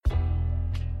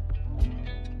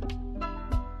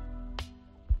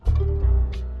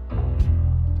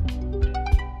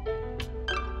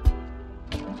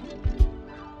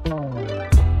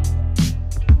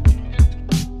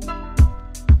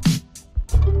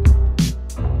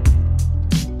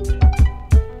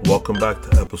Welcome back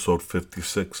to episode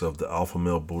 56 of the Alpha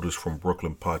Male Buddhist from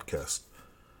Brooklyn podcast.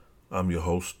 I'm your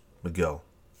host, Miguel.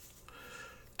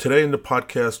 Today in the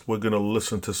podcast, we're going to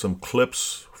listen to some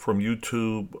clips from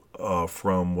YouTube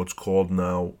from what's called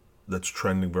now, that's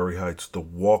trending very high. It's the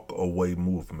Walk Away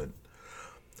movement.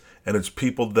 And it's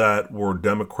people that were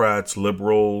Democrats,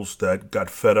 liberals, that got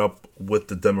fed up with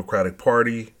the Democratic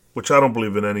Party, which I don't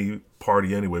believe in any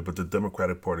party anyway, but the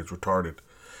Democratic Party is retarded.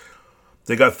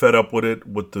 They got fed up with it,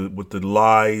 with the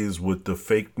lies, with the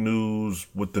fake news,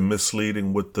 with the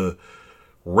misleading, with the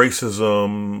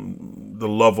racism, the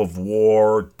love of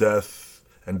war, death,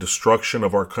 and destruction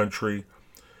of our country.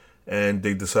 And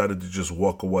they decided to just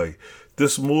walk away.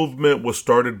 This movement was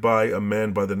started by a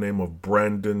man by the name of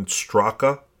Brandon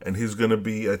Straka. And he's going to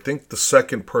be, I think, the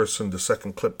second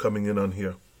clip coming in on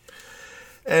here.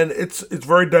 And it's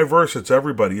very diverse. It's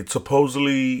everybody. It's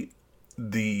supposedly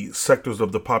the sectors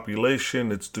of the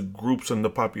population. It's the groups in the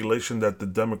population that the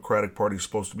Democratic Party is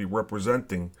supposed to be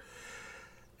representing.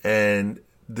 And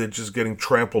they're just getting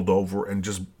trampled over and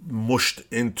just mushed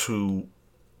into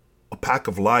a pack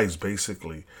of lies,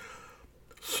 basically.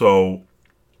 So,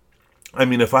 I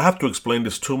mean, if I have to explain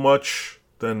this too much,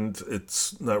 then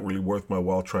it's not really worth my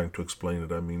while trying to explain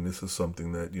it. I mean, this is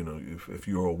something that, you know, if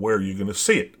you're aware, you're going to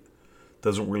see it. It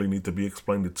doesn't really need to be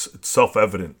explained. It's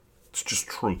self-evident. It's just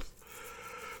truth.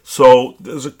 So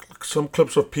there's some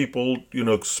clips of people, you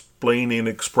know,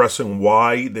 expressing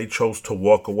why they chose to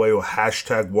walk away, or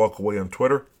hashtag walk away on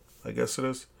Twitter, I guess it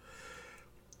is,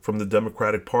 from the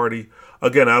Democratic Party.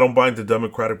 Again, I don't bind the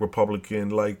Democratic Republican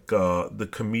like the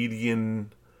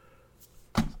comedian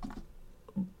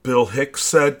Bill Hicks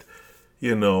said,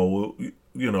 you know,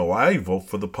 I vote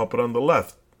for the puppet on the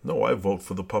left. No, I vote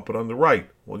for the puppet on the right.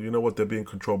 Well, you know what? They're being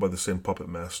controlled by the same puppet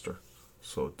master.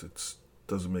 So it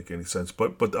doesn't make any sense.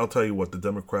 But I'll tell you what, the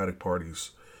Democratic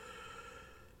Party's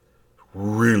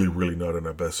really, really not in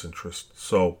our best interest.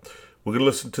 So we're going to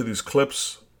listen to these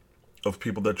clips of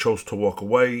people that chose to walk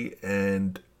away.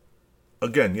 And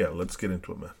again, yeah, let's get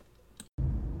into it, man.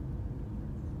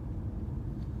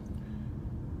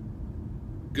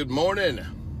 Good morning,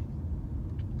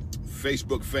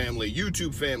 Facebook family,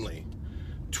 YouTube family,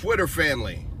 Twitter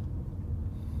family.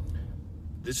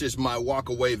 This is my walk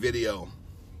away video.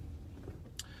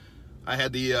 I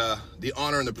had the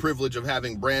honor and the privilege of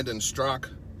having Brandon Straka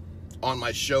on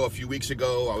my show a few weeks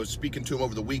ago. I was speaking to him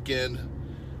over the weekend.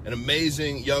 An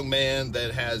amazing young man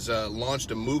that has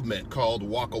launched a movement called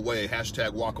Walk Away,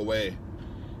 hashtag Walk Away.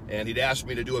 And he'd asked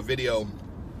me to do a video,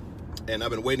 and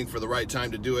I've been waiting for the right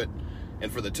time to do it.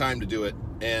 And for the time to do it,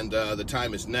 and the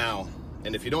time is now.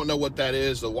 And if you don't know what that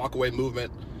is, the walkaway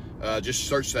movement, just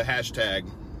search the hashtag,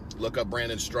 look up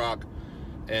Brandon Straka,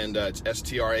 and it's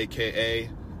Straka,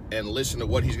 and listen to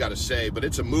what he's got to say. But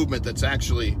it's a movement that's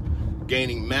actually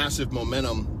gaining massive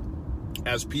momentum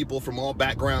as people from all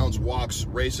backgrounds, walks,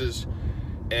 races,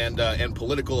 and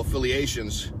political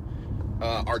affiliations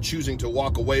are choosing to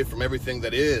walk away from everything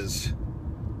that is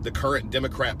the current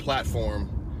Democrat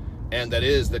platform, and that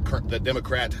is the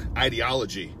Democrat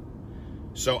ideology.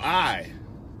 So I,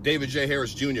 David J.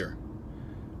 Harris Jr.,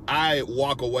 I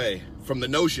walk away from the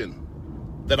notion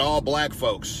that all black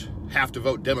folks have to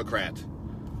vote Democrat.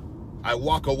 I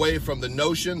walk away from the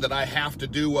notion that I have to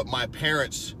do what my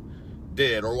parents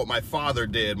did or what my father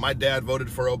did. My dad voted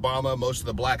for Obama. Most of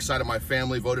the black side of my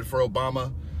family voted for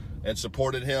Obama and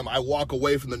supported him. I walk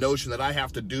away from the notion that I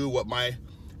have to do what my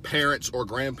parents or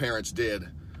grandparents did.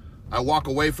 I walk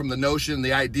away from the notion,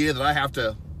 the idea that I have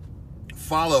to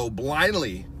follow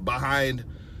blindly behind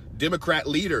Democrat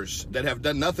leaders that have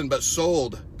done nothing but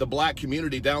sold the black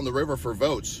community down the river for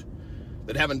votes,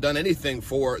 that haven't done anything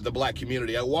for the black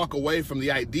community. I walk away from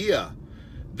the idea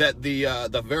that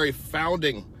the very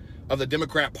founding of the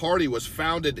Democrat Party was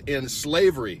founded in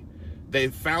slavery. They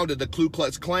founded the Ku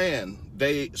Klux Klan.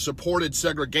 They supported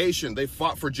segregation. They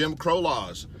fought for Jim Crow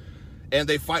laws. And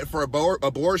they fight for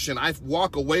abortion. I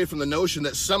walk away from the notion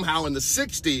that somehow in the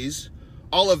 60s,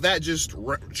 all of that just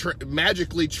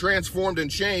magically transformed and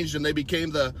changed, and they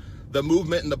became the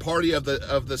movement and the party of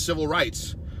the civil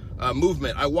rights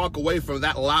movement. I walk away from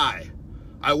that lie.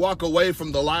 I walk away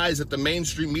from the lies that the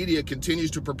mainstream media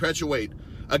continues to perpetuate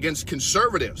against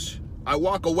conservatives. I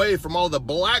walk away from all the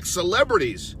black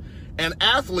celebrities and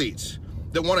athletes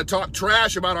that want to talk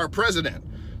trash about our president,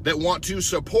 that want to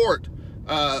support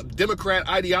Democrat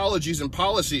ideologies and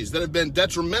policies that have been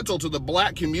detrimental to the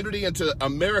black community and to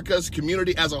America's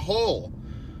community as a whole.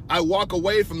 I walk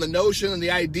away from the notion and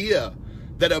the idea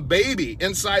that a baby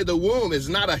inside the womb is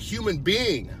not a human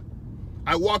being.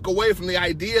 I walk away from the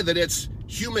idea that it's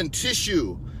human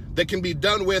tissue that can be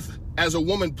done with as a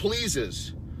woman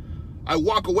pleases. I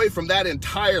walk away from that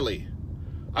entirely.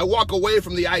 I walk away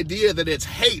from the idea that it's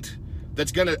hate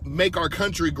that's going to make our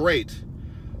country great.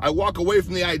 I walk away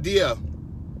from the idea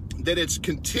that it's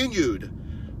continued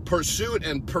pursuit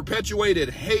and perpetuated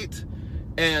hate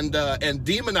and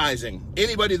demonizing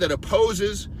anybody that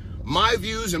opposes my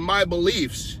views and my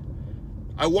beliefs.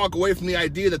 I walk away from the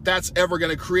idea that that's ever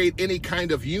going to create any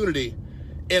kind of unity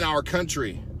in our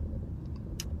country.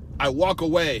 I walk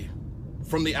away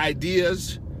from the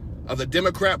ideas of the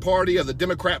Democrat Party, of the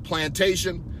Democrat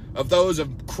plantation, of those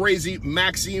of crazy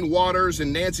Maxine Waters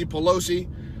and Nancy Pelosi.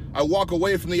 I walk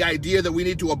away from the idea that we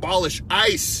need to abolish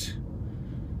ICE.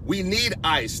 We need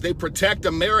ICE. They protect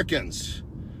Americans.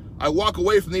 I walk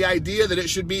away from the idea that it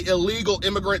should be illegal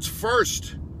immigrants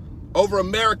first over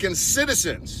American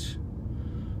citizens.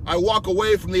 I walk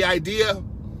away from the idea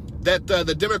that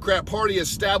the Democrat Party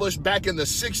established back in the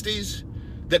 60s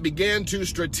that began to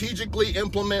strategically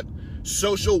implement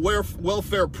social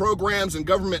welfare programs and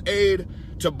government aid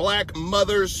to black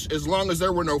mothers as long as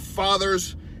there were no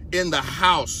fathers in the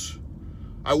house.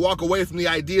 I walk away from the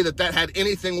idea that that had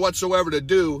anything whatsoever to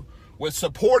do with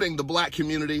supporting the black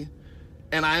community,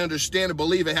 and I understand and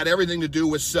believe it had everything to do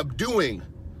with subduing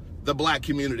the black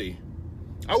community.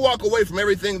 I walk away from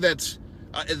everything that's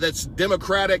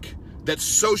democratic, that's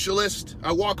socialist.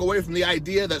 I walk away from the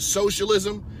idea that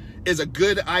socialism is a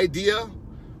good idea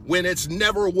when it's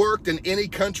never worked in any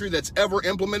country that's ever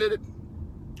implemented it.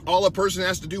 All a person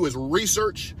has to do is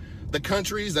research the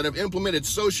countries that have implemented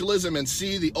socialism and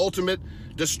see the ultimate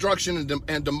destruction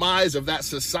and demise of that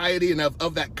society and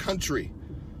of that country.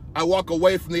 I walk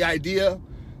away from the idea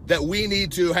that we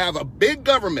need to have a big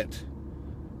government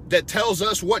that tells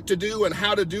us what to do and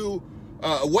how to do,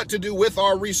 what to do with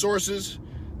our resources.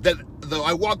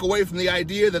 I walk away from the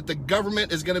idea that the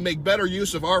government is going to make better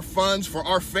use of our funds for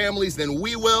our families than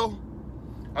we will.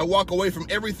 I walk away from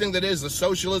everything that is the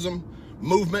socialism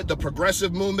movement, the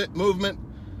progressive movement.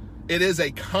 It is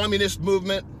a communist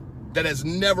movement that has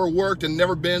never worked and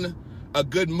never been a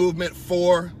good movement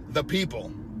for the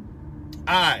people.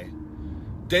 I,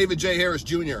 David J. Harris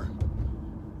Jr.,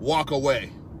 walk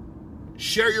away.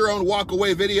 Share your own walk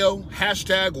away video,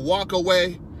 hashtag walk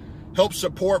away. Help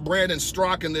support Brandon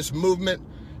Straka in this movement.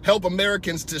 Help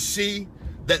Americans to see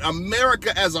that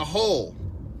America as a whole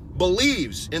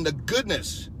believes in the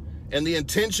goodness and the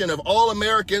intention of all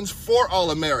Americans for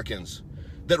all Americans.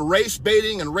 That race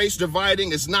baiting and race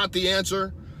dividing is not the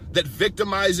answer. That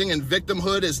victimizing and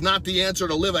victimhood is not the answer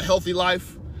to live a healthy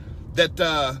life.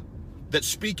 That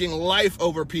speaking life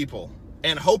over people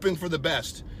and hoping for the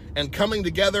best and coming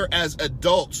together as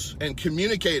adults and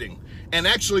communicating and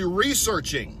actually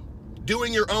researching,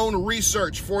 doing your own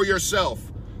research for yourself.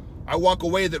 I walk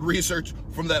away that research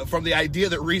from the idea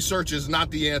that research is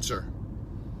not the answer.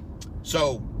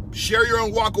 So share your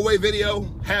own walk away video,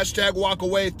 hashtag walk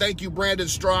away. Thank you, Brandon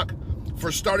Straka,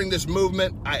 for starting this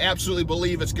movement. I absolutely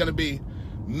believe it's going to be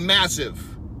massive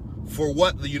for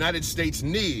what the United States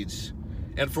needs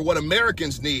and for what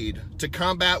Americans need to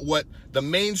combat what the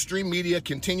mainstream media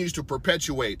continues to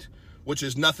perpetuate, which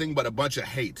is nothing but a bunch of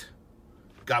hate.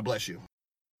 God bless you.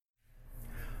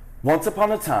 Once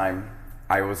upon a time,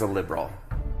 I was a liberal.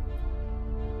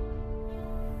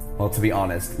 Well, to be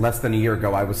honest, less than a year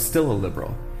ago, I was still a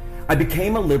liberal. I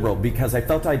became a liberal because I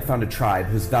felt I'd found a tribe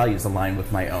whose values aligned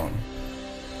with my own.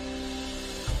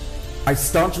 I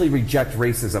staunchly reject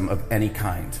racism of any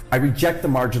kind. I reject the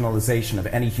marginalization of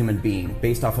any human being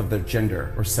based off of their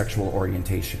gender or sexual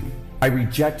orientation. I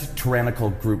reject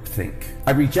tyrannical groupthink.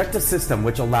 I reject a system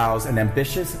which allows an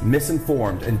ambitious,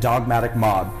 misinformed, and dogmatic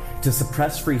mob to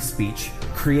suppress free speech,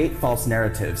 create false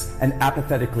narratives, and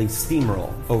apathetically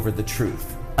steamroll over the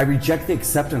truth. I reject the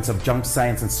acceptance of junk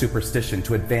science and superstition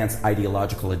to advance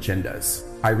ideological agendas.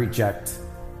 I reject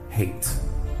hate.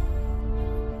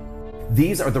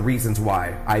 These are the reasons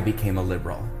why I became a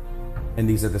liberal. And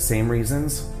these are the same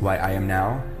reasons why I am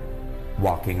now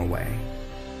walking away.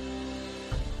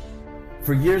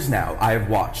 For years now, I have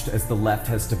watched as the left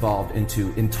has devolved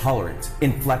into intolerant,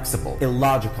 inflexible,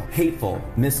 illogical, hateful,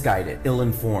 misguided,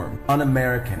 ill-informed,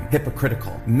 un-American,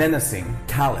 hypocritical, menacing,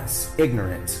 callous,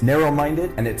 ignorant,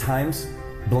 narrow-minded, and at times,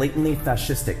 blatantly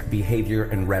fascistic behavior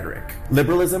and rhetoric.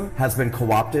 Liberalism has been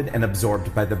co-opted and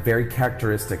absorbed by the very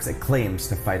characteristics it claims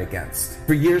to fight against.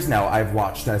 For years now, I've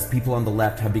watched as people on the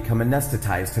left have become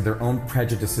anesthetized to their own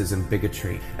prejudices and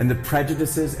bigotry, and the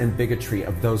prejudices and bigotry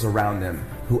of those around them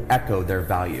who echo their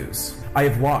values. I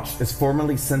have watched as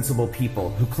formerly sensible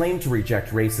people who claim to reject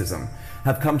racism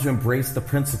have come to embrace the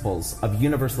principles of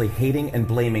universally hating and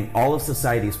blaming all of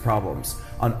society's problems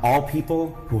on all people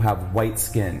who have white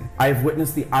skin. I have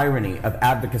witnessed the irony of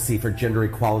advocacy for gender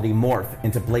equality morph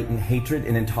into blatant hatred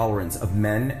and intolerance of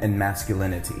men and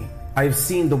masculinity. I have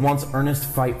seen the once earnest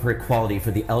fight for equality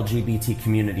for the LGBT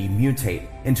community mutate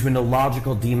into an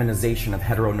illogical demonization of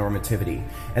heteronormativity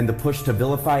and the push to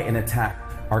vilify and attack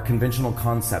our conventional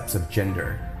concepts of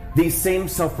gender. These same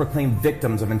self-proclaimed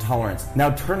victims of intolerance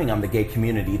now turning on the gay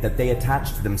community that they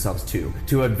attached themselves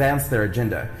to advance their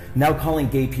agenda, now calling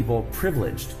gay people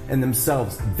privileged and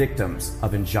themselves victims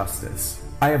of injustice.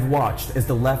 I have watched as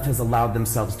the left has allowed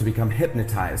themselves to become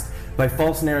hypnotized by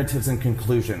false narratives and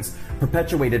conclusions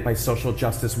perpetuated by social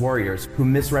justice warriors who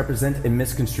misrepresent and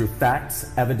misconstrue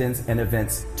facts, evidence, and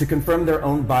events to confirm their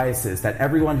own biases that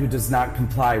everyone who does not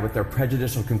comply with their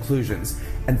prejudicial conclusions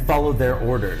and follow their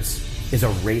orders is a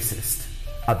racist,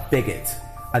 a bigot,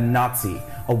 a Nazi,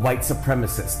 a white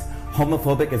supremacist,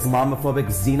 homophobic, Islamophobic,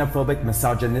 xenophobic,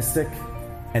 misogynistic,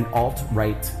 and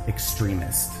alt-right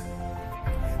extremist.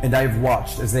 And I have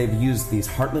watched as they have used these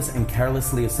heartless and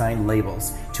carelessly assigned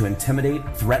labels to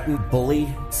intimidate, threaten,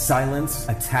 bully, silence,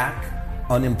 attack,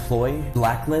 unemploy,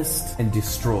 blacklist, and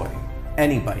destroy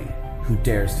anybody who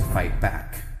dares to fight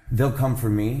back. They'll come for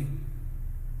me,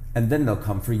 and then they'll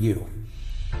come for you.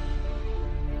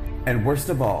 And worst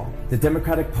of all, the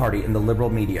Democratic Party and the liberal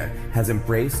media has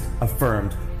embraced,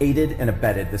 affirmed, aided, and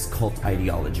abetted this cult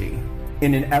ideology.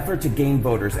 In an effort to gain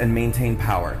voters and maintain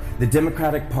power, the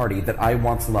Democratic Party that I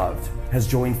once loved has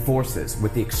joined forces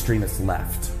with the extremist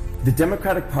left. The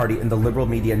Democratic Party and the liberal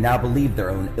media now believe their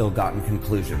own ill-gotten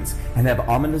conclusions and have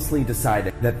ominously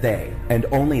decided that they, and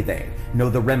only they, know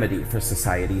the remedy for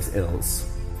society's ills.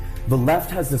 The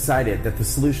left has decided that the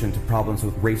solution to problems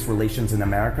with race relations in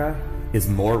America is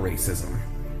more racism.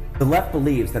 The left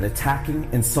believes that attacking,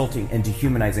 insulting, and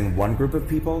dehumanizing one group of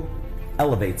people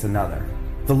elevates another.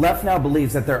 The left now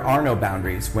believes that there are no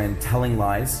boundaries when telling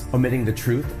lies, omitting the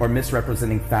truth, or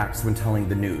misrepresenting facts when telling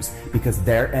the news, because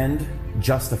their end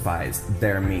justifies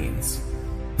their means.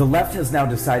 The left has now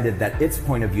decided that its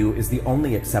point of view is the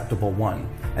only acceptable one,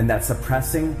 and that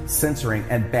suppressing, censoring,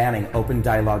 and banning open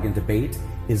dialogue and debate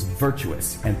is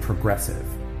virtuous and progressive.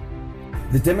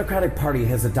 The Democratic Party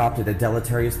has adopted a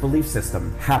deleterious belief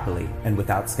system, happily and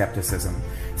without skepticism,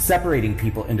 separating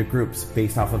people into groups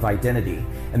based off of identity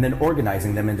and then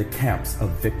organizing them into camps of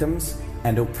victims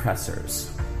and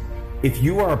oppressors. If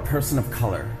you are a person of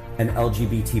color, an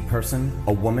LGBT person,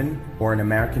 a woman, or an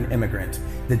American immigrant,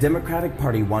 the Democratic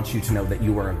Party wants you to know that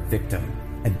you are a victim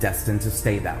and destined to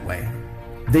stay that way.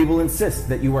 They will insist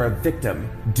that you are a victim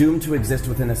doomed to exist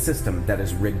within a system that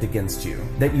is rigged against you,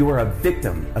 that you are a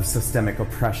victim of systemic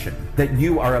oppression, that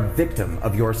you are a victim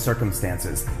of your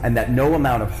circumstances, and that no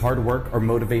amount of hard work or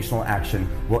motivational action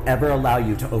will ever allow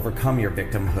you to overcome your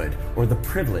victimhood or the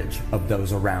privilege of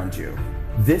those around you.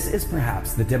 This is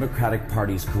perhaps the Democratic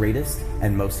Party's greatest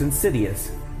and most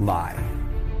insidious lie.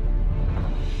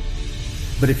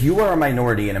 But if you are a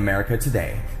minority in America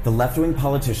today, the left-wing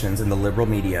politicians and the liberal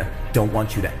media don't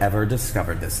want you to ever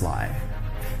discover this lie.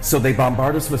 So they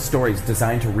bombard us with stories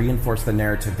designed to reinforce the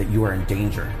narrative that you are in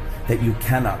danger, that you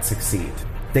cannot succeed.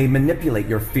 They manipulate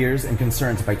your fears and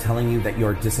concerns by telling you that you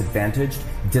are disadvantaged,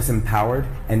 disempowered,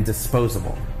 and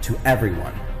disposable to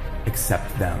everyone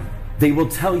except them. They will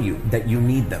tell you that you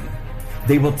need them.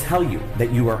 They will tell you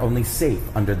that you are only safe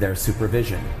under their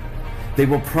supervision. They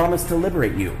will promise to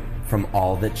liberate you from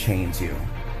all that chains you.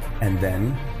 And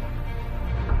then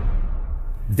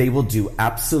they will do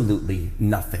absolutely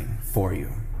nothing for you.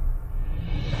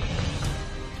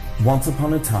 Once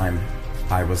upon a time,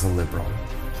 I was a liberal.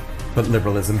 But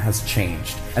liberalism has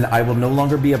changed, and I will no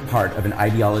longer be a part of an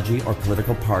ideology or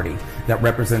political party that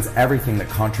represents everything that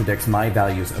contradicts my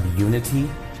values of unity,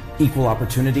 equal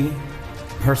opportunity,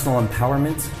 personal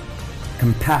empowerment,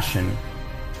 compassion,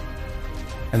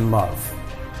 and love.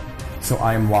 So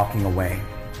I am walking away.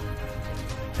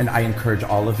 And I encourage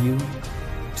all of you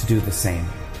to do the same.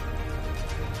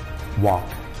 Walk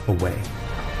away.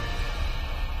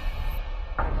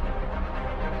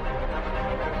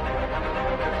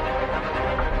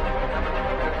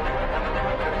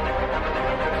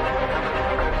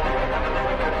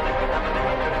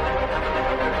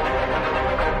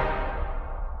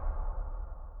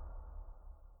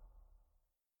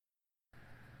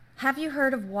 Have you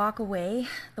heard of Walk Away,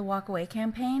 the Walk Away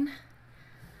campaign?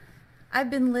 I've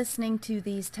been listening to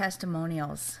these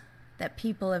testimonials that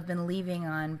people have been leaving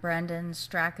on Brandon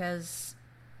Straka's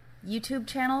YouTube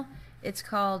channel. It's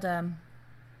called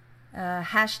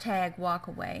hashtag Walk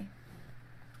Away.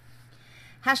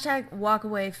 Hashtag Walk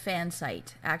Away Fan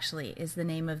Site, actually, is the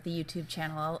name of the YouTube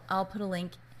channel. I'll put a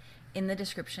link in the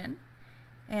description.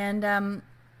 And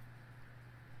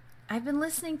I've been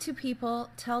listening to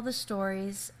people tell the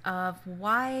stories of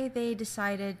why they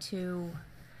decided to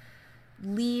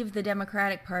leave the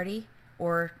Democratic Party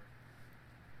or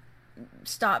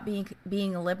stop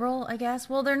being a liberal, I guess.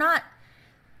 Well, they're not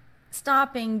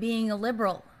stopping being a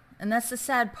liberal, and that's the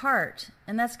sad part,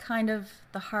 and that's kind of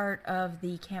the heart of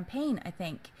the campaign, I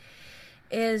think,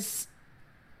 is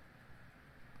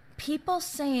people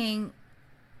saying,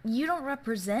 you don't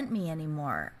represent me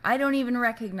anymore. I don't even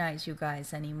recognize you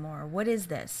guys anymore. What is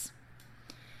this?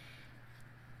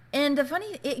 And the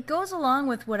funny, it goes along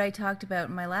with what I talked about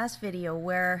in my last video,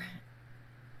 where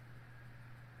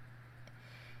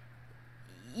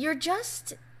you're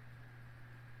just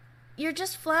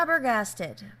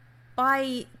flabbergasted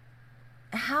by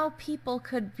how people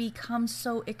could become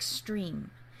so extreme.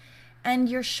 And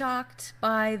you're shocked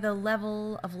by the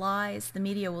level of lies the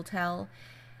media will tell.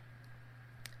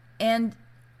 And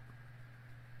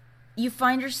you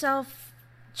find yourself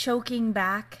choking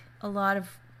back a lot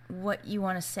of what you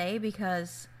want to say,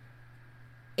 because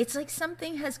it's like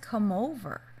something has come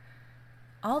over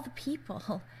all the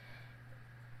people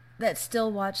that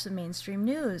still watch the mainstream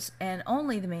news, and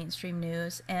only the mainstream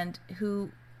news, and who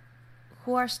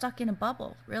are stuck in a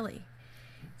bubble, really.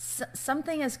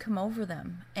 Something has come over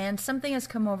them, and something has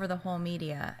come over the whole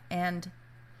media. And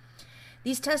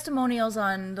these testimonials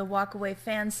on the Walkaway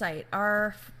fan site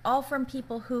are all from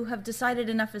people who have decided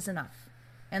enough is enough,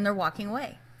 and they're walking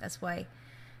away. That's why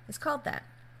it's called that.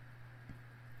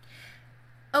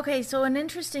 Okay, so an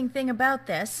interesting thing about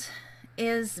this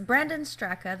is Brandon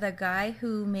Straka, the guy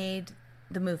who made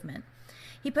the movement.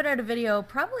 He put out a video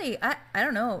probably, I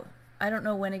don't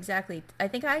know when exactly. I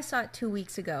think I saw it 2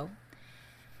 weeks ago.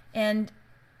 And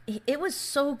it was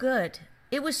so good.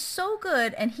 It was so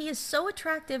good, and he is so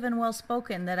attractive and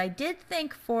well-spoken that I did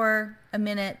think for a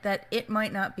minute that it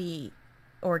might not be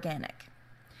organic.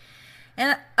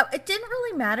 And it didn't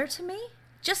really matter to me,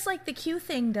 just like the Q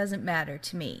thing doesn't matter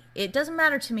to me. It doesn't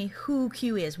matter to me who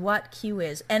Q is, what Q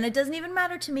is, and it doesn't even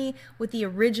matter to me what the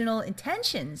original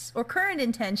intentions or current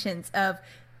intentions of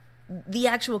the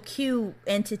actual Q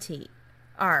entity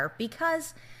are,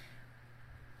 because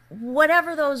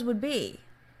whatever those would be,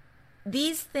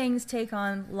 these things take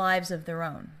on lives of their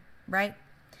own, right?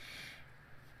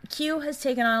 Q has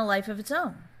taken on a life of its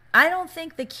own. I don't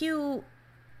think the Q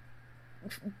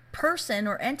person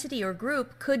or entity or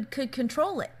group could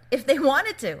control it if they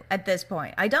wanted to at this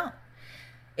point. I don't.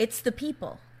 It's the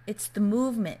people. It's the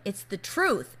movement. It's the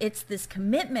truth. It's this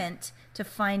commitment to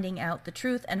finding out the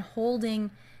truth and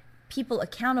holding people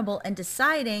accountable and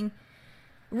deciding,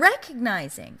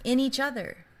 recognizing in each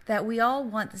other that we all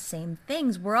want the same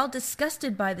things. We're all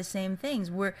disgusted by the same things.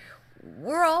 We're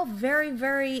all very,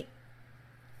 very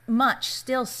much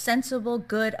still sensible,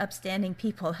 good, upstanding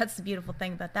people. That's the beautiful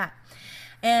thing about that.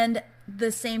 And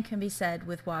the same can be said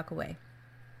with Walkaway.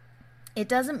 It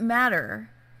doesn't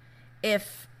matter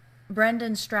if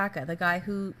Brandon Straka, the guy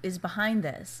who is behind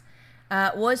this,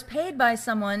 was paid by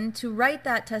someone to write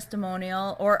that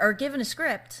testimonial or given a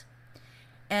script,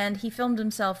 and he filmed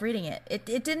himself reading it. It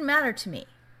didn't matter to me,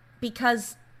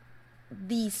 because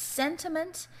the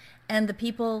sentiment and the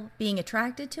people being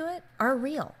attracted to it are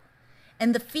real.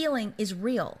 And the feeling is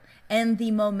real. And the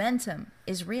momentum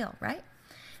is real, right?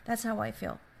 That's how I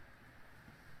feel.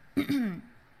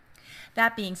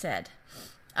 That being said,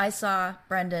 I saw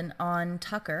Brendan on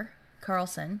Tucker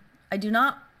Carlson. I do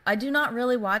not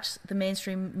really watch the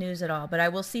mainstream news at all, but I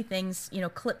will see things,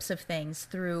 clips of things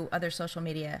through other social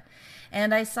media.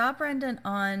 And I saw Brendan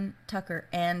on Tucker,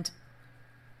 and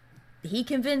he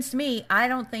convinced me. I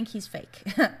don't think he's fake.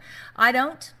 I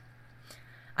don't.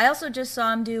 I also just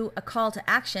saw him do a call to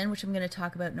action, which I'm going to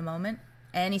talk about in a moment.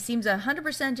 And he seems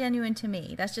 100% genuine to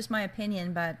me. That's just my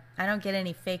opinion, but I don't get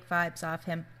any fake vibes off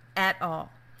him at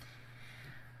all.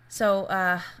 So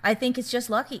I think it's just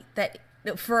lucky that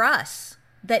for us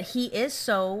that he is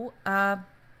so,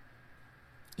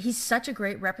 he's such a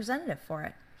great representative for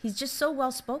it. He's just so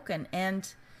well spoken,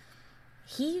 and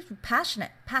he's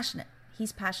passionate.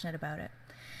 He's passionate about it.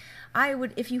 I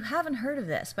would, if you haven't heard of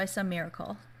this by some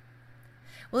miracle,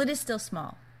 well, it is still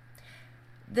small,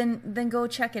 then go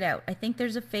check it out. I think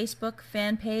there's a Facebook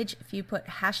fan page. If you put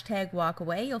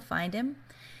 #Walkaway, you'll find him.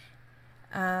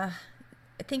 I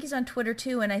think he's on Twitter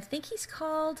too, and I think he's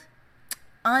called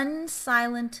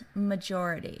Unsilent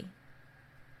Majority,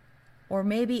 or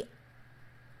maybe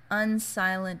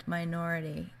Unsilent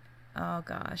Minority. Oh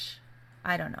gosh,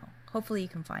 I don't know. Hopefully you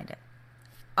can find it.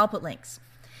 I'll put links.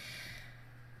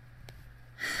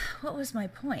 What was my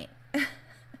point?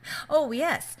 Oh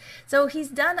yes, so he's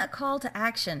done a call to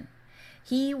action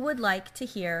He would like to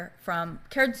hear from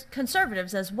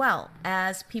conservatives as well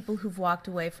as people who've walked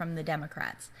away from the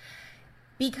Democrats.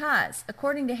 Because,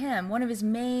 according to him, one of his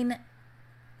main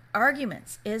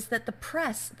arguments is that the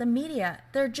press, the media,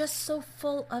 they're just so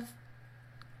full of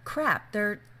crap.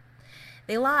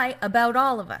 They lie about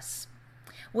all of us.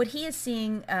 What he is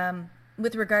seeing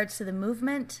with regards to the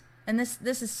movement, and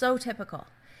this is so typical,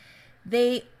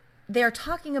 they are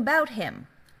talking about him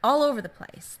all over the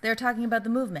place. They're talking about the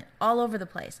movement all over the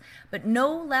place. But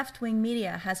no left-wing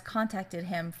media has contacted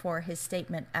him for his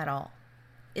statement at all.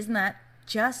 Isn't that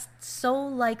just so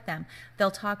like them?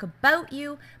 They'll talk about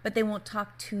you, but they won't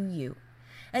talk to you.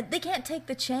 And they can't take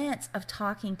the chance of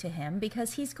talking to him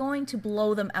because he's going to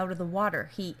blow them out of the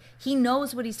water. He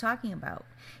knows what he's talking about.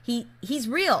 He's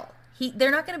real.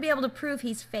 They're not going to be able to prove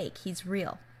he's fake. He's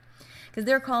real. Because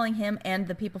they're calling him and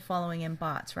the people following him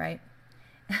bots, right?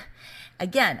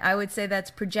 Again, I would say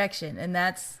that's projection, and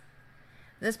that's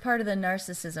part of the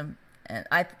narcissism. And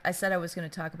I said I was going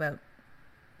to talk about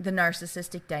the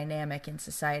narcissistic dynamic in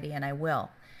society, and I will.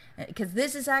 Because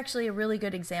this is actually a really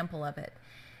good example of it.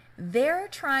 They're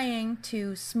trying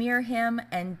to smear him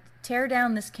and tear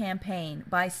down this campaign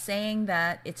by saying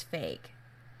that it's fake.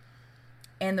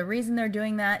 And the reason they're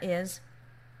doing that is,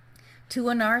 to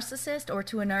a narcissist or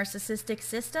to a narcissistic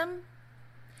system,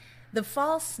 the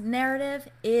false narrative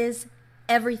is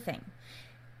everything.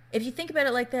 If you think about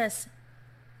it like this,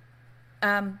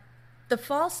 the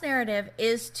false narrative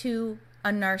is to a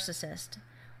narcissist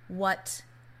what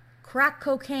crack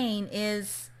cocaine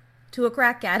is to a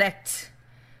crack addict.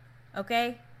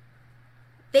 Okay?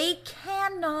 They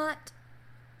cannot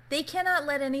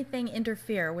let anything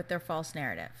interfere with their false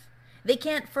narrative. They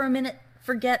can't for a minute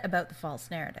forget about the false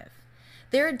narrative.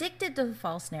 They're addicted to the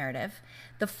false narrative.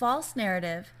 The false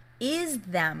narrative is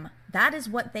them. That is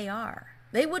what they are.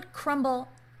 They would crumble,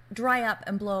 dry up,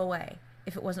 and blow away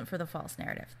if it wasn't for the false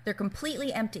narrative. They're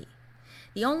completely empty.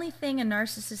 The only thing a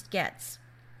narcissist gets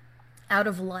out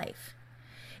of life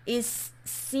is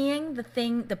seeing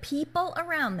the people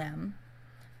around them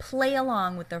play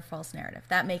along with their false narrative.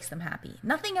 That makes them happy.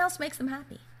 Nothing else makes them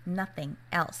happy. Nothing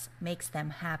else makes them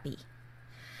happy.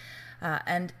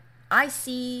 And I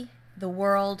see the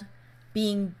world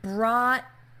being brought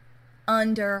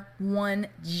under one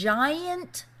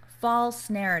giant false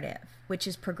narrative, which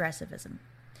is progressivism.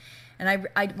 And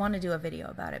I want to do a video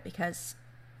about it because,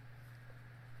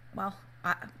 well,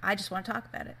 I just want to talk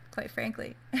about it, quite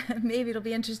frankly. Maybe it'll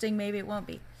be interesting, maybe it won't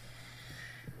be.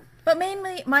 But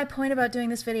mainly, my point about doing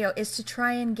this video is to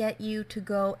try and get you to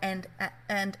go and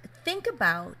think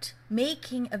about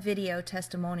making a video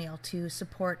testimonial to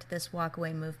support this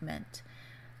walkaway movement.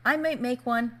 I might make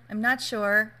one. I'm not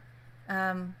sure.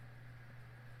 I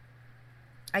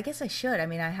guess I should. I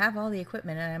mean, I have all the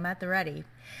equipment and I'm at the ready.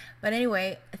 But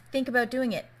anyway, think about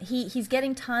doing it. He's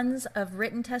getting tons of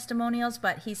written testimonials,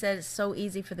 but he said it's so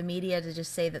easy for the media to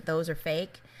just say that those are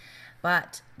fake.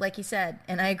 But like he said,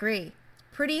 and I agree,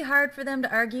 pretty hard for them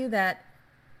to argue that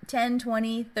 10,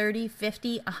 20, 30,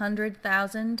 50,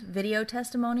 100,000 video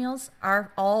testimonials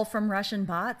are all from Russian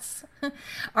bots,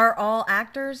 are all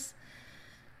actors.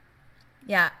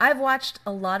 Yeah, I've watched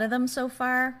a lot of them so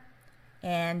far,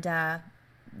 and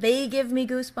they give me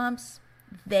goosebumps.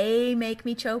 They make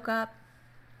me choke up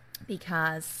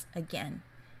because, again,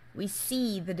 we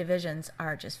see the divisions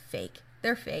are just fake.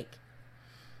 They're fake.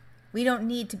 We don't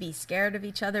need to be scared of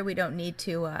each other. We don't need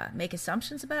to make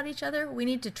assumptions about each other. We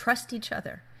need to trust each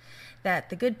other, that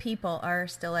the good people are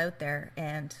still out there,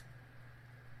 and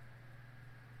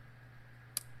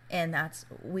that's,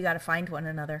 we got to find one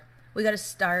another. We got to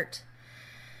start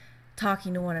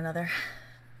talking to one another.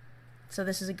 So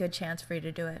this is a good chance for you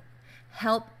to do it.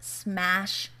 Help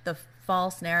smash the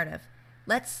false narrative.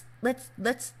 Let's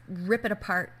rip it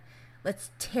apart.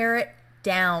 Let's tear it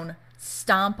down,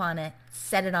 stomp on it,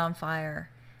 set it on fire,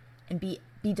 and be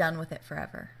done with it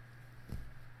forever.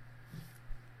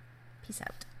 Peace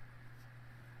out.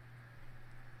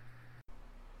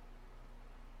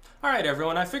 Alright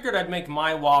everyone, I figured I'd make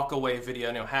my walkaway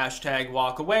video, hashtag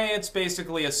walkaway. It's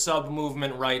basically a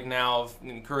sub-movement right now of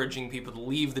encouraging people to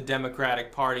leave the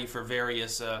Democratic Party for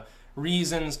various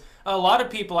reasons. A lot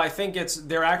of people, I think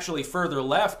they're actually further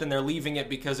left and they're leaving it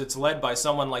because it's led by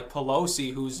someone like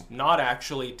Pelosi, who's not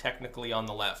actually technically on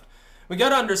the left. We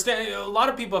gotta understand, a lot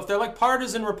of people, if they're like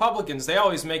partisan Republicans, they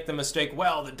always make the mistake,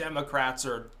 well, the Democrats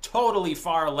are totally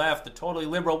far left, they're totally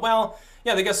liberal. Well,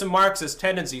 yeah, they got some Marxist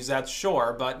tendencies, that's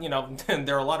sure, but,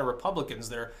 there are a lot of Republicans.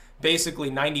 They're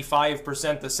basically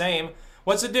 95% the same.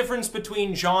 What's the difference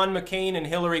between John McCain and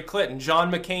Hillary Clinton?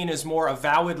 John McCain is more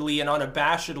avowedly and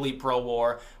unabashedly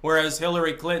pro-war, whereas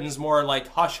Hillary Clinton's more like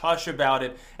hush-hush about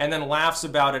it and then laughs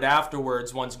about it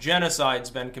afterwards once genocide's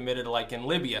been committed, like in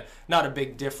Libya. Not a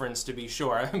big difference, to be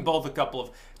sure. Both a couple of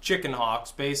chicken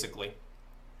hawks, basically.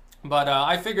 But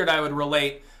I figured I would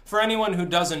relate for anyone who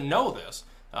doesn't know this.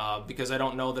 Because I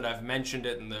don't know that I've mentioned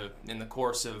it in the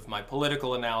course of my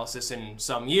political analysis in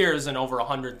some years, and over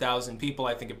 100,000 people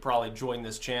I think have probably joined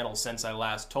this channel since I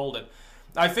last told it.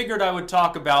 I figured I would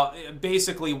talk about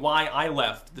basically why I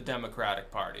left the Democratic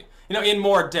Party, in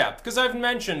more depth, because I've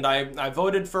mentioned I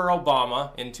voted for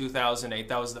Obama in 2008.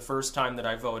 That was the first time that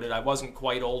I voted. I wasn't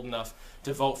quite old enough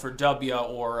to vote for W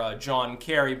or John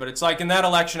Kerry, but it's like in that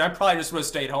election I probably just would have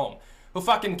stayed home. Who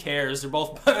fucking cares? They're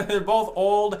both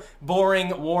old, boring,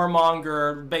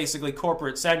 warmonger, basically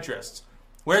corporate centrists.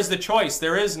 Where's the choice?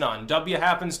 There is none. W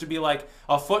happens to be like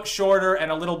a foot shorter and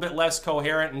a little bit less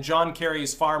coherent, and John Kerry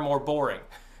is far more boring.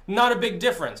 Not a big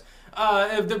difference.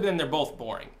 Then they're both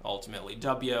boring, ultimately.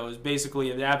 W is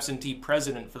basically an absentee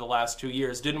president for the last 2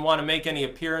 years. Didn't want to make any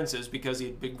appearances because he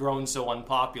had been grown so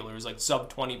unpopular. It was like sub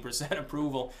 20%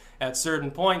 approval at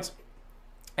certain points.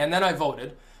 And then I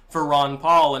voted for Ron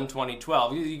Paul in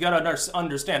 2012. You got to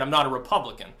understand, I'm not a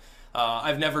Republican.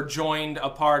 I've never joined a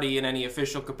party in any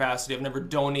official capacity. I've never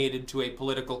donated to a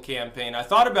political campaign. I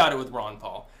thought about it with Ron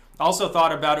Paul. I also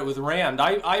thought about it with Rand.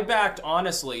 I backed,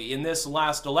 honestly, in this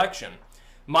last election.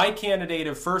 My candidate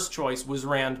of first choice was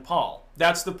Rand Paul.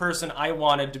 That's the person I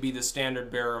wanted to be the standard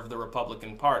bearer of the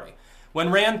Republican Party. When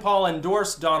Rand Paul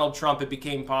endorsed Donald Trump, it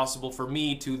became possible for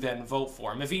me to then vote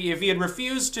for him. If he had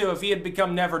refused to, if he had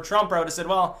become never Trumper, I would have said,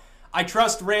 well, I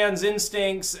trust Rand's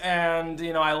instincts and,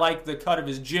 I like the cut of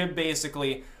his jib,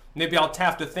 basically. Maybe I'll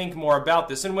have to think more about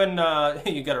this. And when,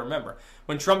 you got to remember,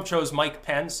 when Trump chose Mike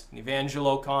Pence and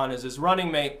Evangelo Khan as his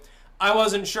running mate, I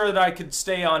wasn't sure that I could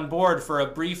stay on board for a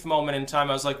brief moment in time.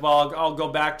 I was like, well, I'll go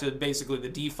back to basically the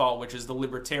default, which is the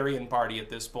Libertarian Party at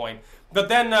this point. But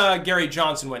then Gary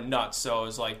Johnson went nuts, so I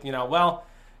was like,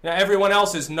 everyone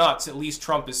else is nuts. At least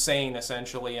Trump is sane,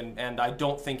 essentially, and I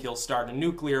don't think he'll start a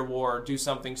nuclear war or do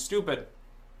something stupid.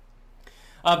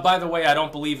 By the way, I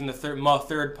don't believe in the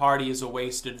third party is a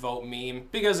wasted vote meme,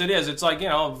 because it is. It's like,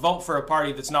 vote for a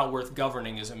party that's not worth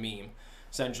governing is a meme,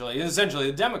 essentially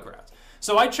the Democrats.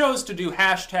 So I chose to do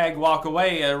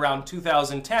 #walkaway around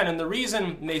 2010, and the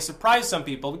reason may surprise some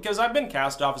people, because I've been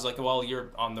cast off as like, well,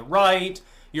 you're on the right,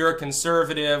 you're a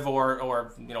conservative, or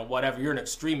whatever, you're an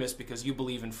extremist because you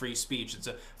believe in free speech. It's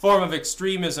a form of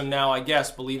extremism now, I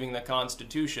guess, believing the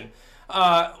Constitution.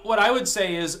 What I would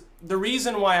say is the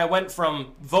reason why I went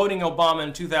from voting Obama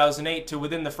in 2008 to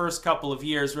within the first couple of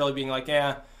years really being like,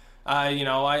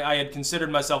 I had considered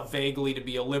myself vaguely to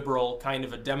be a liberal, kind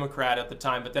of a Democrat at the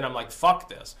time, but then I'm like, fuck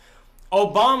this.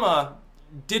 Obama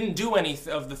didn't do any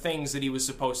of the things that he was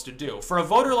supposed to do. For a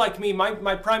voter like me,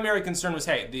 my primary concern was,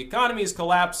 hey, the economy is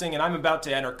collapsing and I'm about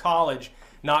to enter college.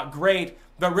 Not great,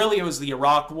 but really it was the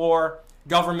Iraq War,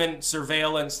 government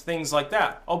surveillance, things like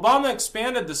that. Obama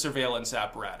expanded the surveillance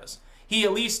apparatus. He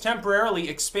at least temporarily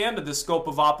expanded the scope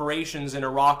of operations in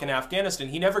Iraq and Afghanistan.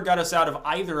 He never got us out of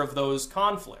either of those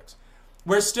conflicts.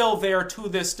 We're still there to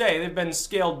this day. They've been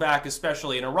scaled back,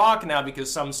 especially in Iraq now,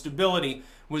 because some stability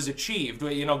was achieved.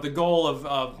 The goal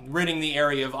of ridding the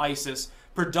area of ISIS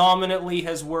predominantly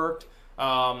has worked.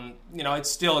 It's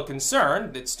still a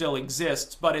concern. It still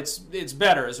exists, but it's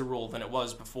better as a rule than it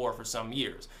was before for some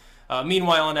years.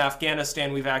 Meanwhile, in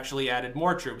Afghanistan, we've actually added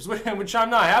more troops, which I'm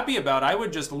not happy about. I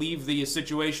would just leave the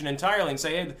situation entirely and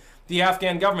say, hey, the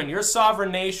Afghan government, you're a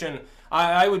sovereign nation.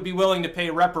 I would be willing to pay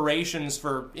reparations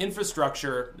for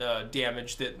infrastructure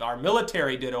damage that our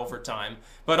military did over time.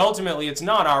 But ultimately, it's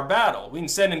not our battle. We can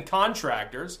send in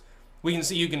contractors.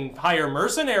 You can hire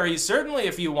mercenaries, certainly,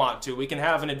 if you want to. We can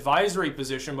have an advisory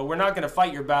position, but we're not going to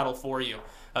fight your battle for you.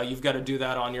 You've got to do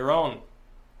that on your own.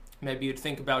 Maybe you'd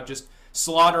think about just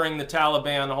slaughtering the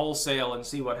Taliban wholesale and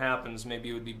see what happens. Maybe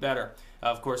it would be better.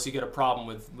 Of course, you get a problem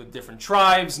with different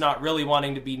tribes not really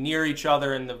wanting to be near each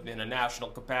other in a national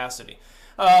capacity.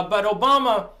 But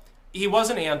Obama, he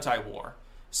wasn't anti-war.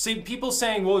 See, people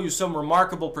saying, well, he's some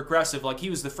remarkable progressive, like he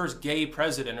was the first gay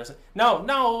president or something.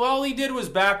 No, all he did was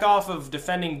back off of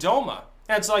defending DOMA.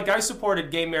 It's like I supported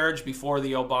gay marriage before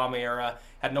the Obama era.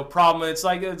 Had no problem. It's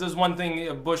like there's one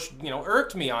thing Bush,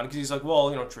 irked me on because he's like,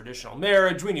 well, traditional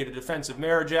marriage. We need a Defensive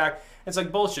Marriage Act. It's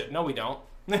like bullshit. No, we don't.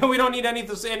 We don't need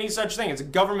any such thing. It's a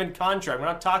government contract. We're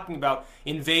not talking about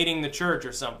invading the church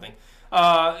or something.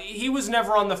 He was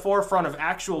never on the forefront of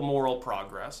actual moral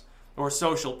progress or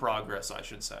social progress, I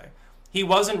should say. He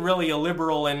wasn't really a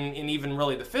liberal in even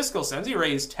really the fiscal sense. He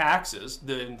raised taxes,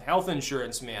 the health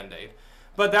insurance mandate.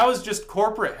 But that was just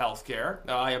corporate health care.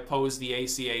 I oppose the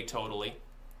ACA totally.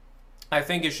 I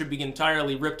think it should be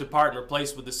entirely ripped apart and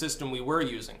replaced with the system we were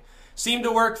using. Seemed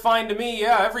to work fine to me.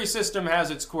 Yeah, every system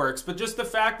has its quirks, but just the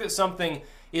fact that something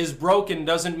is broken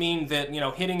doesn't mean that,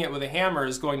 hitting it with a hammer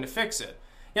is going to fix it.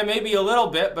 Yeah, maybe a little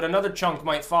bit, but another chunk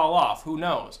might fall off. Who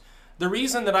knows? The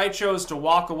reason that I chose to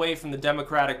walk away from the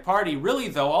Democratic Party really,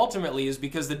 though, ultimately is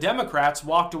because the Democrats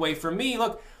walked away from me.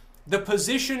 Look, the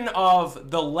position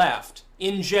of the left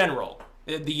in general,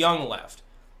 the young left,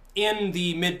 in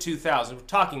the mid-2000s, we're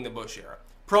talking the Bush era,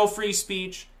 pro-free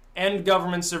speech, end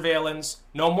government surveillance,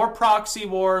 no more proxy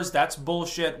wars, that's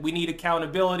bullshit, we need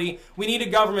accountability, we need a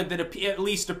government that at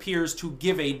least appears to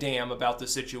give a damn about the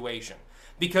situation.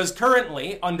 Because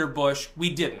currently, under Bush, we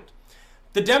didn't.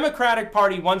 The Democratic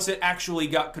Party, once it actually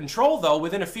got control, though,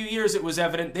 within a few years it was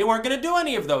evident they weren't going to do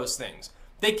any of those things.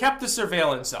 They kept the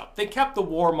surveillance up, they kept the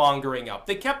warmongering up,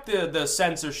 they kept the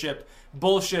censorship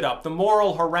bullshit up, the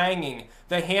moral haranguing,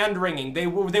 the hand-wringing. They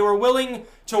were willing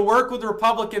to work with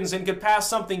Republicans and could pass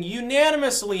something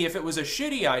unanimously if it was a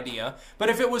shitty idea, but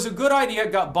if it was a good idea,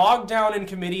 it got bogged down in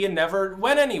committee and never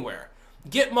went anywhere.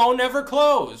 Gitmo never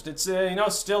closed. It's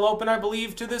still open, I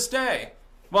believe, to this day.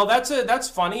 Well, that's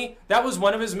funny. That was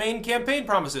one of his main campaign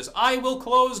promises. I will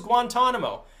close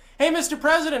Guantanamo. Hey, Mr.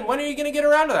 President, when are you going to get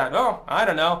around to that? Oh, I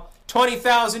don't know.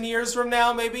 20,000 years from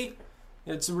now, maybe?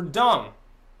 It's dumb.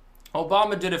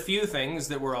 Obama did a few things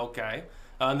that were okay,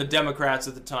 and the Democrats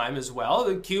at the time as well.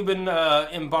 The Cuban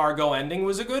embargo ending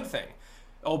was a good thing.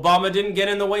 Obama didn't get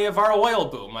in the way of our oil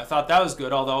boom. I thought that was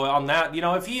good, although on that,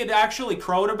 if he had actually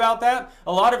crowed about that,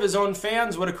 a lot of his own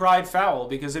fans would have cried foul,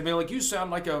 because they'd be like, you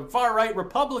sound like a far-right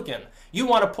Republican. You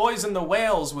want to poison the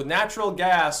whales with natural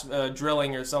gas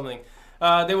drilling or something.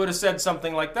 They would have said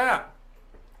something like that.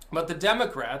 But the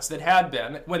Democrats that had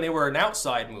been, when they were an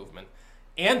outside movement,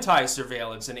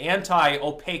 anti-surveillance and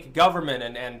anti-opaque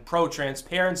government and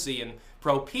pro-transparency and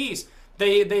pro-peace,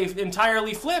 they've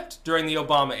entirely flipped during the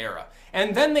Obama era.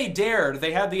 And then they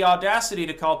had the audacity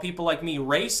to call people like me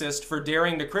racist for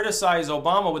daring to criticize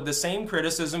Obama with the same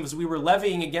criticisms we were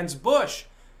levying against Bush.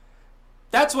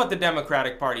 That's what the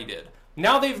Democratic Party did.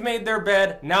 Now they've made their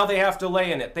bed, now they have to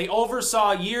lay in it. They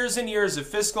oversaw years and years of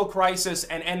fiscal crisis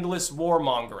and endless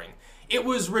warmongering. It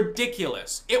was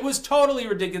ridiculous. It was totally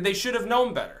ridiculous. They should have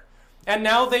known better. And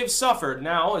now they've suffered,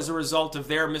 now as a result of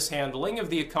their mishandling of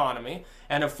the economy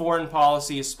and of foreign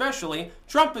policy especially.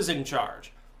 Trump is in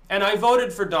charge. And I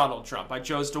voted for Donald Trump. I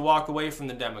chose to walk away from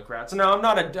the Democrats. Now, I'm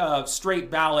not a straight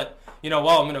ballot, I'm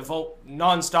going to vote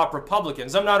nonstop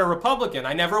Republicans. I'm not a Republican.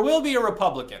 I never will be a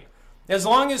Republican. As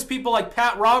long as people like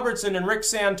Pat Robertson and Rick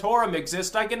Santorum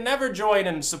exist, I can never join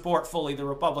and support fully the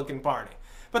Republican Party.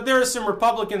 But there are some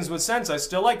Republicans with sense. I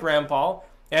still like Rand Paul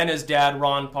and his dad,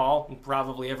 Ron Paul, and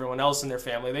probably everyone else in their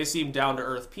family. They seem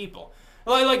down-to-earth people.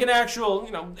 Like an actual,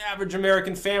 average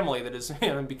American family that has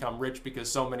become rich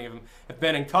because so many of them have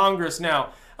been in Congress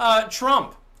now.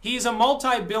 Trump, he's a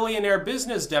multi-billionaire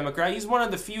business Democrat. He's one of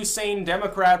the few sane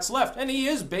Democrats left, and he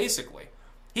is basically.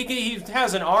 He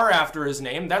has an R after his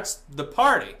name. That's the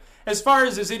party. As far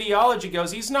as his ideology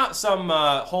goes, he's not some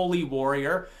holy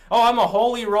warrior. Oh, I'm a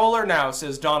holy roller now,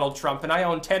 says Donald Trump, and I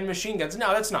own 10 machine guns.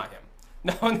 No, that's not him.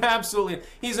 No, absolutely.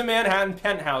 He's a Manhattan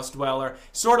penthouse dweller,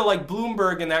 sort of like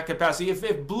Bloomberg in that capacity. If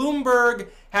Bloomberg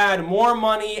had more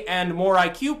money and more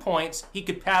IQ points, he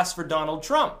could pass for Donald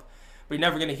Trump. But you're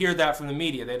never going to hear that from the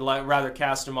media. They'd rather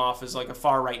cast him off as like a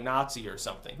far-right Nazi or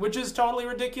something, which is totally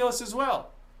ridiculous as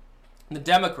well. The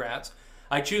Democrats,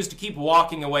 I choose to keep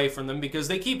walking away from them because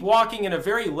they keep walking in a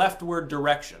very leftward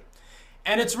direction.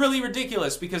 And it's really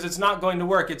ridiculous because it's not going to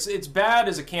work. It's bad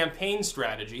as a campaign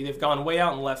strategy. They've gone way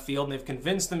out in left field and they've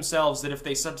convinced themselves that if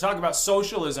they talk about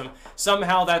socialism,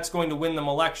 somehow that's going to win them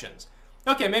elections.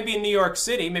 Okay, maybe in New York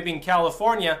City, maybe in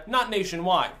California, not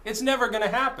nationwide. It's never going to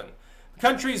happen. The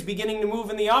country is beginning to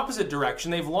move in the opposite direction.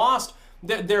 They've lost.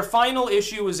 Their final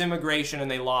issue was immigration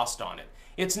and they lost on it.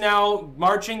 It's now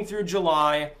marching through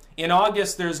July. In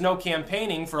August, there's no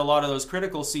campaigning for a lot of those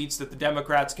critical seats that the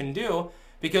Democrats can do,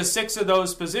 because 6 of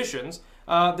those positions,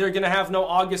 they're going to have no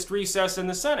August recess in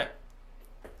the Senate.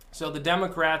 So the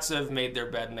Democrats have made their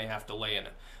bed and they have to lay in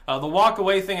it. The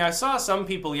walk-away thing, I saw some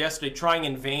people yesterday trying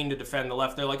in vain to defend the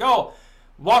left. They're like, oh,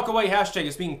 walk-away hashtag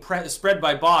is being spread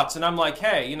by bots. And I'm like,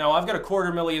 hey, I've got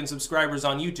 250,000 subscribers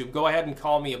on YouTube. Go ahead and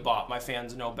call me a bot. My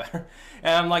fans know better.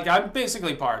 And I'm like, I'm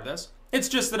basically part of this. It's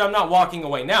just that I'm not walking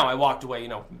away now. I walked away,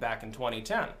 back in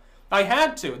 2010. I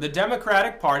had to. The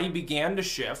Democratic Party began to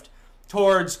shift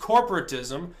towards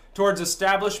corporatism, towards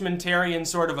establishmentarian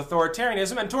sort of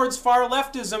authoritarianism, and towards far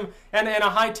leftism and a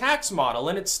high tax model,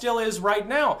 and it still is right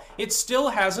now. It still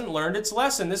hasn't learned its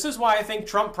lesson. This is why I think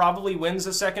Trump probably wins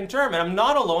a second term, and I'm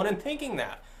not alone in thinking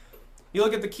that. You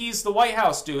look at the keys to the White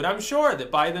House, dude. I'm sure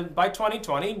that by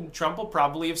 2020, Trump will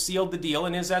probably have sealed the deal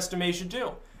in his estimation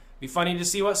too. Be funny to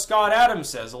see what Scott Adams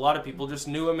says. A lot of people just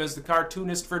knew him as the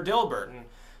cartoonist for Dilbert, and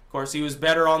of course, he was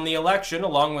better on the election,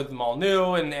 along with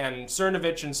Molyneux and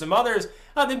Cernovich and some others,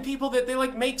 than people that they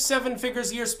like make 7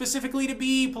 figures a year specifically to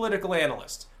be political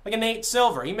analysts. Like a Nate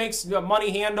Silver. He makes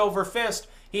money hand over fist.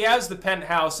 He has the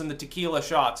penthouse and the tequila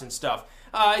shots and stuff.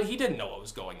 He didn't know what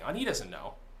was going on. He doesn't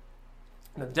know.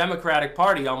 The Democratic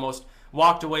Party almost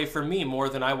walked away from me more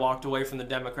than I walked away from the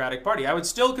Democratic Party. I would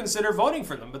still consider voting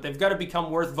for them, but they've got to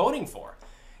become worth voting for.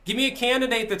 Give me a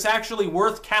candidate that's actually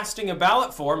worth casting a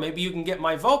ballot for. Maybe you can get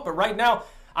my vote. But right now,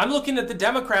 I'm looking at the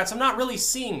Democrats. I'm not really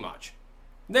seeing much.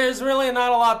 There's really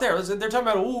not a lot there. They're talking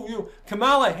about,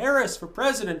 Kamala Harris for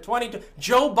president 22.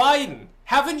 Joe Biden.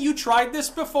 Haven't you tried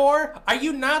this before? Are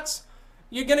you nuts?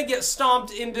 You're going to get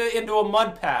stomped into a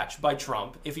mud patch by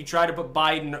Trump if you try to put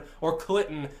Biden or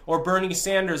Clinton or Bernie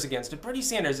Sanders against it. Bernie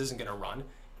Sanders isn't going to run.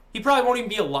 He probably won't even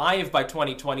be alive by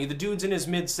 2020. The dude's in his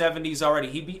mid-70s already.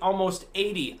 He'd be almost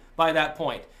 80 by that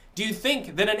point. Do you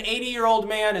think that an 80-year-old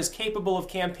man is capable of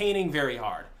campaigning very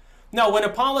hard? No, when a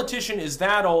politician is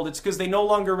that old, it's because they no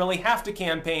longer really have to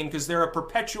campaign because they're a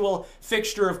perpetual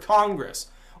fixture of Congress.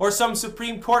 Or some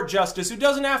Supreme Court justice who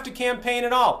doesn't have to campaign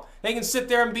at all. They can sit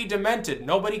there and be demented.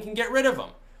 Nobody can get rid of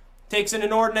them. Takes an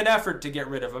inordinate effort to get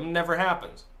rid of them. It never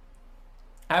happens.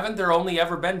 Haven't there only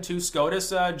ever been 2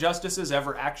 SCOTUS justices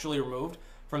ever actually removed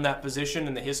from that position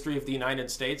in the history of the United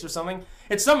States or something?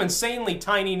 It's some insanely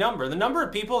tiny number. The number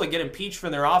of people that get impeached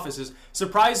from their office is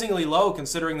surprisingly low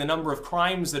considering the number of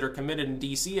crimes that are committed in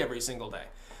D.C. every single day.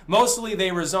 Mostly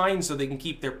they resign so they can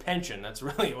keep their pension. That's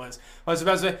really what it's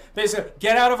about to say. Basically,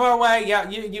 get out of our way. Yeah,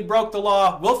 you broke the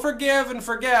law. We'll forgive and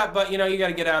forget, but you got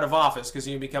to get out of office because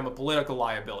you become a political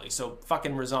liability. So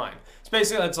fucking resign. It's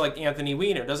basically, it's like Anthony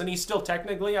Weiner. Doesn't he still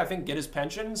technically, I think, get his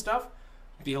pension and stuff?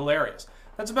 It'd be hilarious.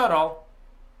 That's about all.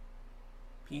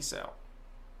 Peace out.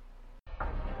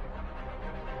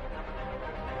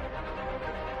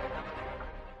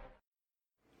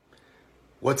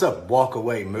 What's up, Walk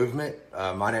Away Movement?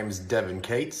 My name is Devin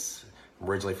Cates. I'm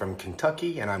originally from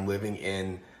Kentucky, and I'm living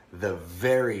in the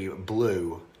very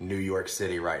blue New York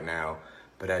City right now.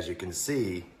 But as you can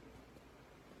see,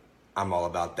 I'm all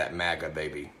about that MAGA,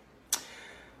 baby.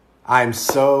 I'm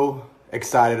so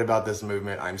excited about this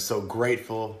movement. I'm so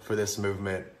grateful for this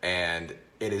movement, and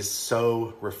it is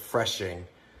so refreshing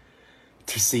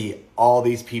to see all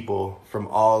these people from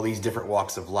all these different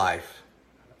walks of life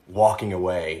walking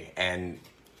away and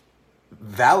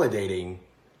validating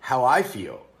how I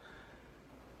feel.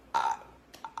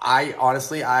 I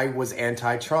honestly was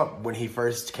anti-Trump when he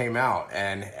first came out,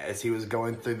 and as he was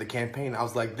going through the campaign, I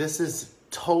was like, this is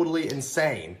totally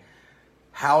insane.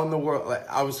 How in the world?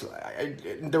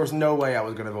 There was no way I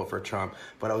was going to vote for Trump,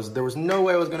 but there was no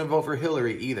way I was going to vote for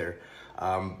Hillary either.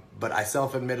 But I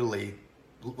self-admittedly,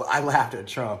 I laughed at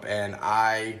Trump, and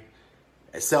I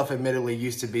self-admittedly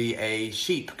used to be a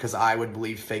sheep because I would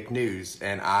believe fake news,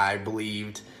 and I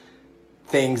believed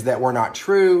things that were not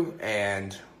true,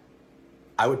 and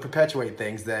I would perpetuate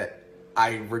things that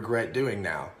I regret doing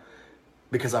now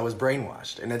because I was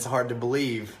brainwashed. And it's hard to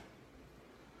believe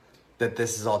that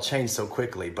this has all changed so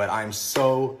quickly, but I'm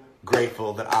so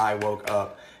grateful that I woke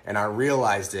up and I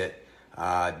realized it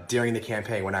during the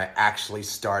campaign when I actually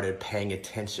started paying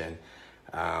attention.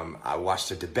 I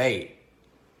watched a debate,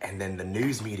 and then the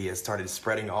news media started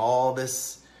spreading all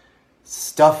this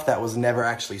stuff that was never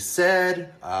actually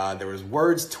said. There was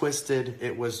words twisted.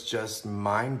 It was just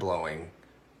mind-blowing.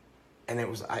 And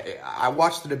I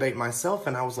watched the debate myself,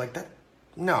 and I was like, that's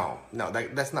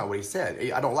not what he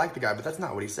said. I don't like the guy, but that's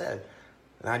not what he said.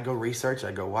 And I'd go research,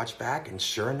 I'd go watch back, and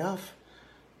sure enough,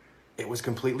 it was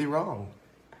completely wrong.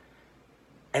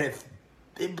 And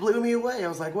it blew me away. I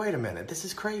was like, wait a minute, this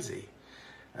is crazy.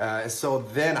 So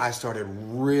then I started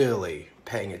really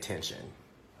paying attention.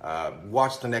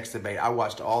 Watched the next debate. I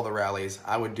watched all the rallies.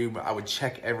 I would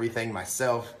check everything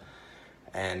myself.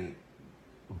 And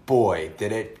boy,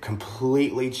 did it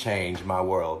completely change my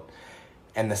world.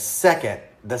 And the second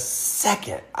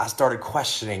I started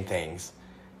questioning things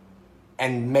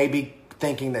and maybe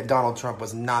thinking that Donald Trump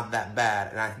was not that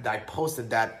bad, and I posted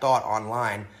that thought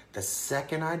online, the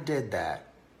second I did that,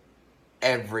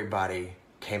 everybody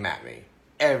came at me.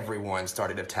 Everyone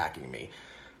started attacking me.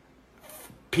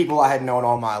 People I had known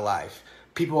all my life,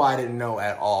 people I didn't know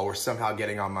at all, were somehow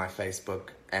getting on my Facebook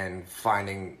and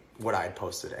finding what I had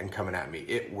posted and coming at me.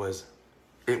 It was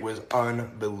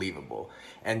unbelievable.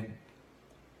 And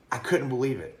I couldn't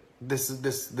believe it. This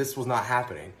was not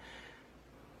happening.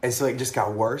 And so it just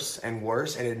got worse and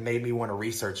worse, and it made me want to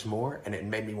research more, and it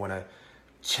made me want to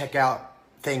check out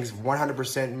things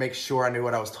 100%, make sure I knew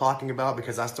what I was talking about,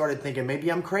 because I started thinking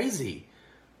maybe I'm crazy.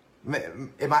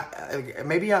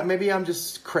 Maybe I'm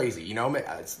just crazy, you know?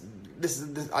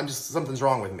 Something's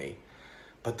wrong with me.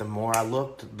 But the more I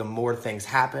looked, the more things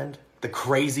happened. The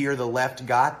crazier the left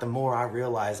got, the more I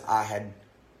realized I had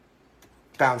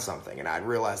found something, and I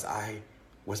realized I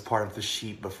was part of the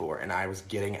sheep before, and I was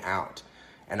getting out.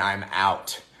 And I'm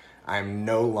out. I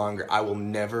will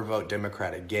never vote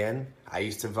Democrat again. I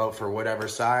used to vote for whatever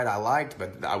side I liked,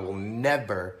 but I will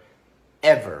never,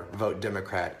 ever vote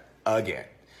Democrat again.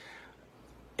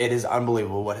 It is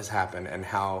unbelievable what has happened and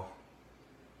how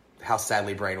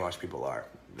sadly brainwashed people are.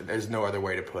 There's no other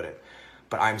way to put it.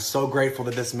 But I'm so grateful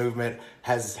that this movement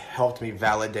has helped me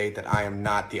validate that I am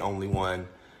not the only one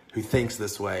who thinks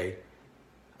this way.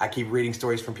 I keep reading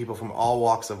stories from people from all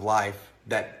walks of life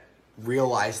that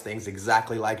realize things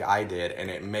exactly like I did, and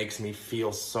it makes me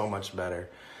feel so much better.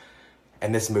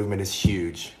 And this movement is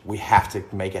huge. We have to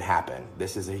make it happen.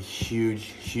 This is a huge,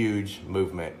 huge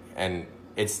movement, and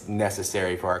it's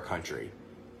necessary for our country.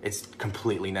 It's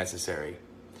completely necessary.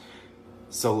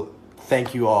 So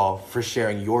thank you all for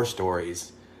sharing your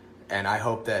stories, and I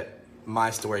hope that my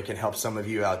story can help some of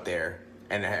you out there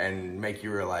and make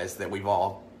you realize that we've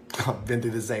all been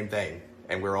through the same thing,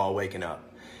 and we're all waking up.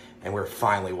 And we're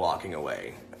finally walking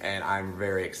away. And I'm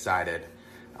very excited.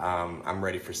 I'm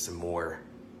ready for some more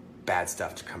bad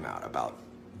stuff to come out about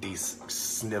these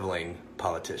sniveling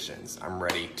politicians. I'm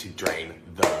ready to drain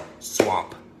the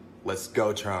swamp. Let's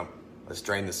go, Trump. Let's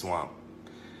drain the swamp.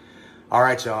 All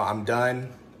right, y'all, I'm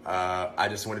done. I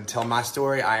just wanted to tell my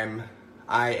story. I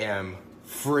am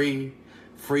free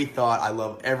thought. I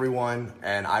love everyone,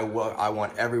 and I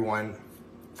want everyone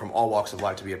from all walks of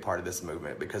life to be a part of this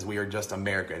movement, because we are just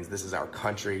Americans. This is our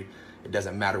country. It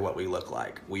doesn't matter what we look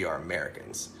like. We are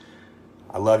Americans.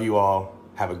 I love you all.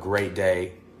 Have a great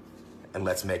day, and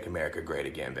let's make America great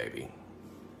again, baby.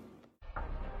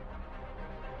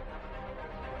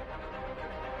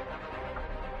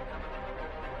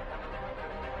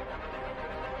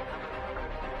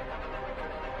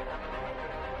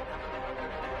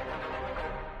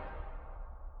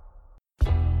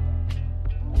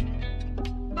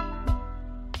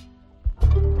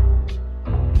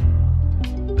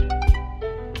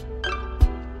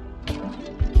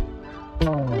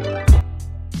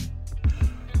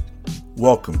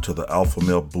 Welcome to the Alpha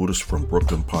Male Buddhist from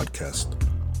Brooklyn podcast.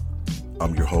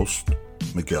 I'm your host,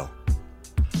 Miguel.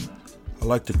 I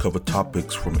like to cover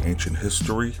topics from ancient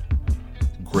history,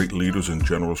 great leaders and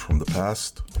generals from the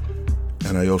past,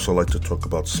 and I also like to talk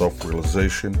about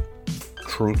self-realization,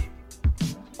 truth,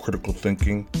 critical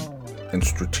thinking, and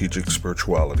strategic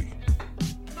spirituality.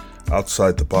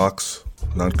 Outside the box,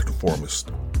 nonconformist.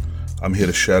 I'm here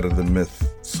to shatter the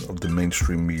myths of the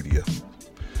mainstream media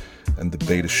and the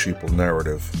beta sheeple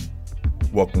narrative.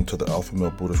 Welcome to the Alpha Male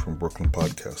Buddhist from Brooklyn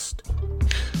podcast.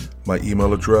 My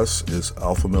email address is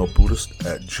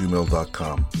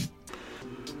alphamalebuddhist@gmail.com.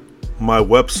 My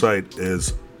website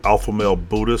is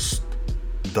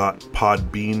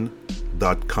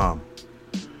alphamalebuddhist.podbean.com.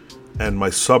 And my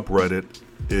subreddit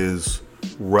is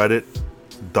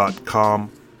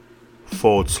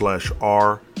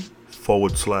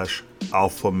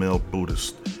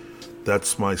reddit.com/r/alphamalebuddhist.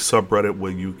 That's my subreddit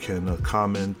where you can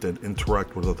comment and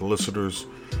interact with other listeners,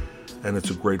 and it's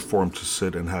a great forum to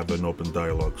sit and have an open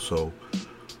dialogue. So,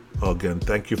 again,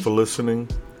 thank you for listening,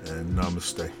 and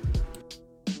namaste.